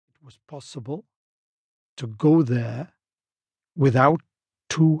was possible to go there without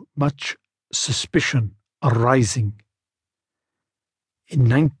too much suspicion arising. In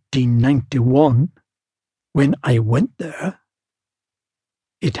 1991, when I went there,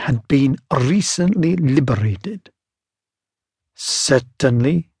 it had been recently liberated.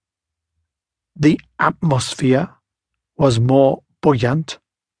 Certainly, the atmosphere was more buoyant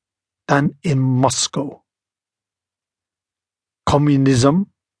than in Moscow. Communism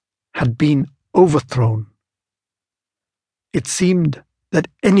had been overthrown. It seemed that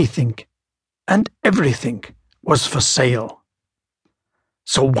anything and everything was for sale.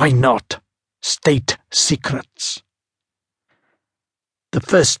 So why not state secrets? The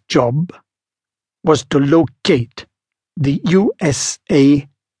first job was to locate the USA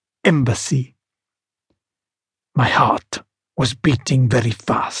Embassy. My heart was beating very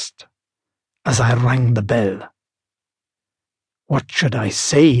fast as I rang the bell. What should I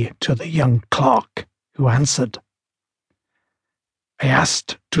say to the young clerk who answered? I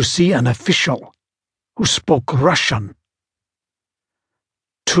asked to see an official who spoke Russian.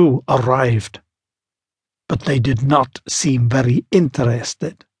 Two arrived, but they did not seem very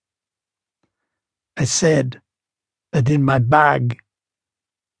interested. I said that in my bag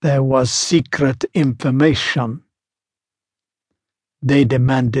there was secret information. They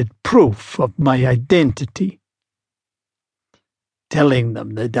demanded proof of my identity. Telling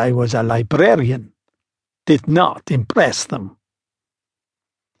them that I was a librarian did not impress them.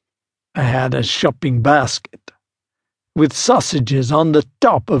 I had a shopping basket with sausages on the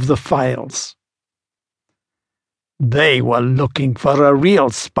top of the files. They were looking for a real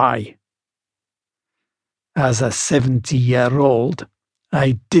spy. As a 70-year-old,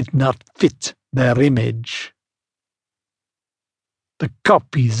 I did not fit their image. The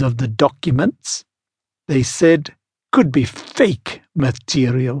copies of the documents, they said, could be fake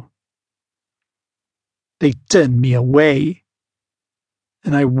material. They turned me away,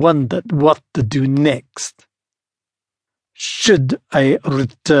 and I wondered what to do next. Should I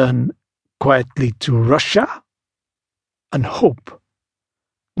return quietly to Russia and hope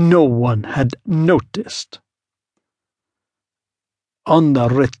no one had noticed? On the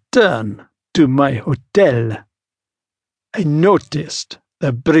return to my hotel, I noticed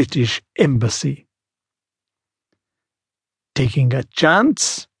the British Embassy. Taking a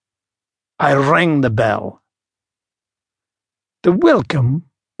chance, I rang the bell. The welcome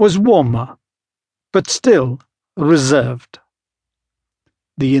was warmer, but still reserved.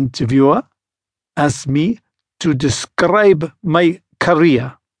 The interviewer asked me to describe my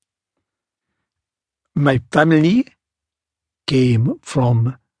career. My family came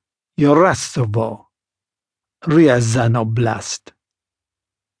from Yarasovo, Ryazan Oblast,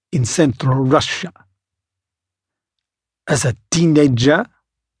 in central Russia. As a teenager,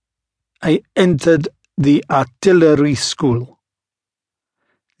 I entered the artillery school.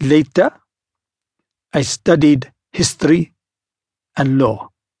 Later, I studied history and law.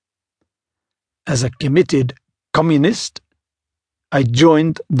 As a committed communist, I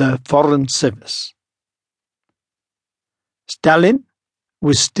joined the Foreign Service. Stalin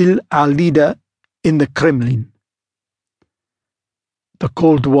was still our leader in the Kremlin. The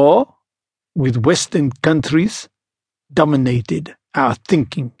Cold War with Western countries dominated our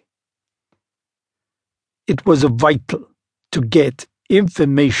thinking. It was vital to get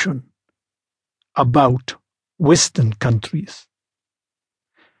information about Western countries.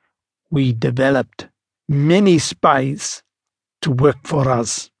 We developed many spies to work for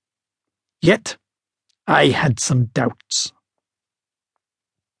us. Yet, I had some doubts.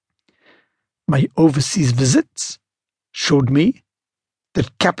 My overseas visits showed me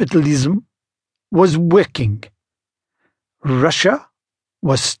that capitalism was working. Russia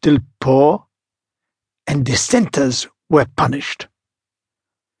was still poor, and dissenters were punished.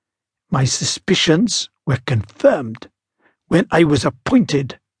 My suspicions were confirmed when I was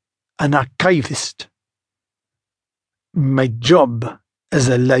appointed an archivist. My job as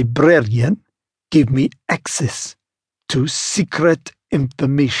a librarian gave me access to secret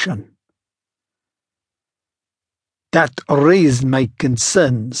information. That raised my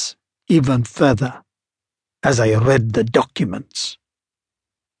concerns even further as I read the documents.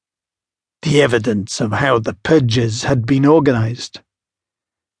 The evidence of how the purges had been organized.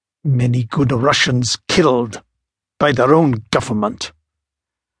 Many good Russians killed by their own government.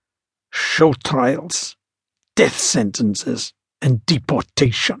 Show trials, death sentences, and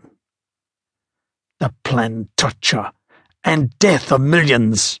deportation. The planned torture and death of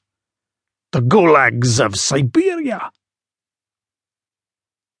millions. The gulags of Siberia.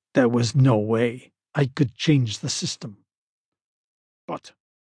 There was no way I could change the system. But